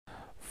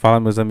Fala,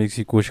 meus amigos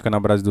que curtem o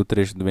canal Brasil do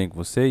Trecho, tudo bem com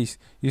vocês?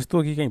 Estou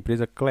aqui com a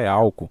empresa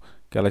Clealco,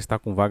 que ela está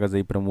com vagas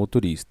aí para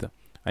motorista.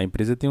 A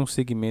empresa tem um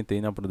segmento aí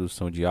na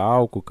produção de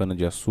álcool,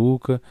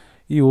 cana-de-açúcar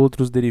e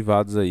outros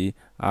derivados aí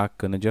à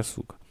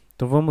cana-de-açúcar.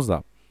 Então vamos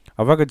lá.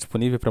 A vaga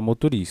disponível é para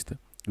motorista.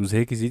 Os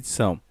requisitos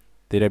são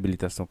ter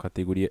habilitação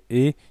categoria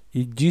e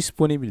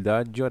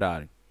disponibilidade de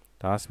horário.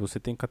 Tá? Se você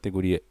tem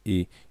categoria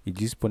e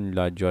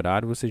disponibilidade de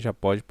horário, você já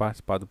pode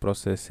participar do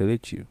processo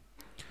seletivo.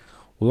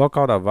 O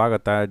local da vaga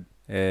está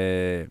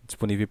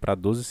disponível para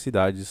 12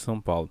 cidades de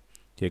São Paulo,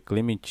 que é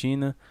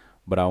Clementina,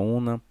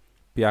 Braúna,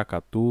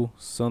 Piacatu,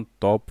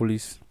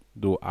 Santópolis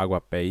do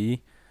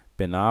Aguapeí,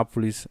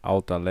 Penápolis,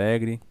 Alto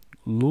Alegre,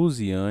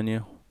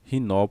 Lusiânia,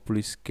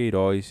 Rinópolis,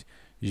 Queiroz,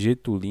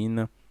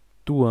 Getulina,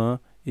 Tuã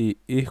e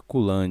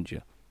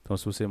Herculândia. Então,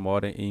 se você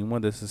mora em uma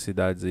dessas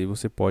cidades aí,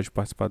 você pode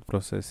participar do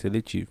processo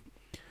seletivo.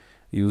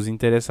 E os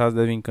interessados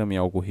devem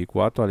encaminhar o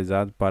currículo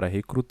atualizado para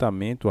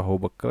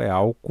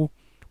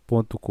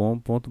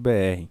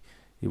recrutamento@clealco.com.br.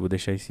 E vou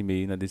deixar esse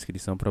e-mail na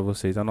descrição para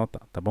vocês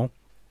anotar, tá bom?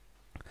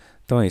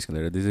 Então é isso,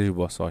 galera. Eu desejo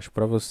boa sorte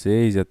para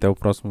vocês e até o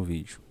próximo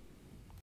vídeo.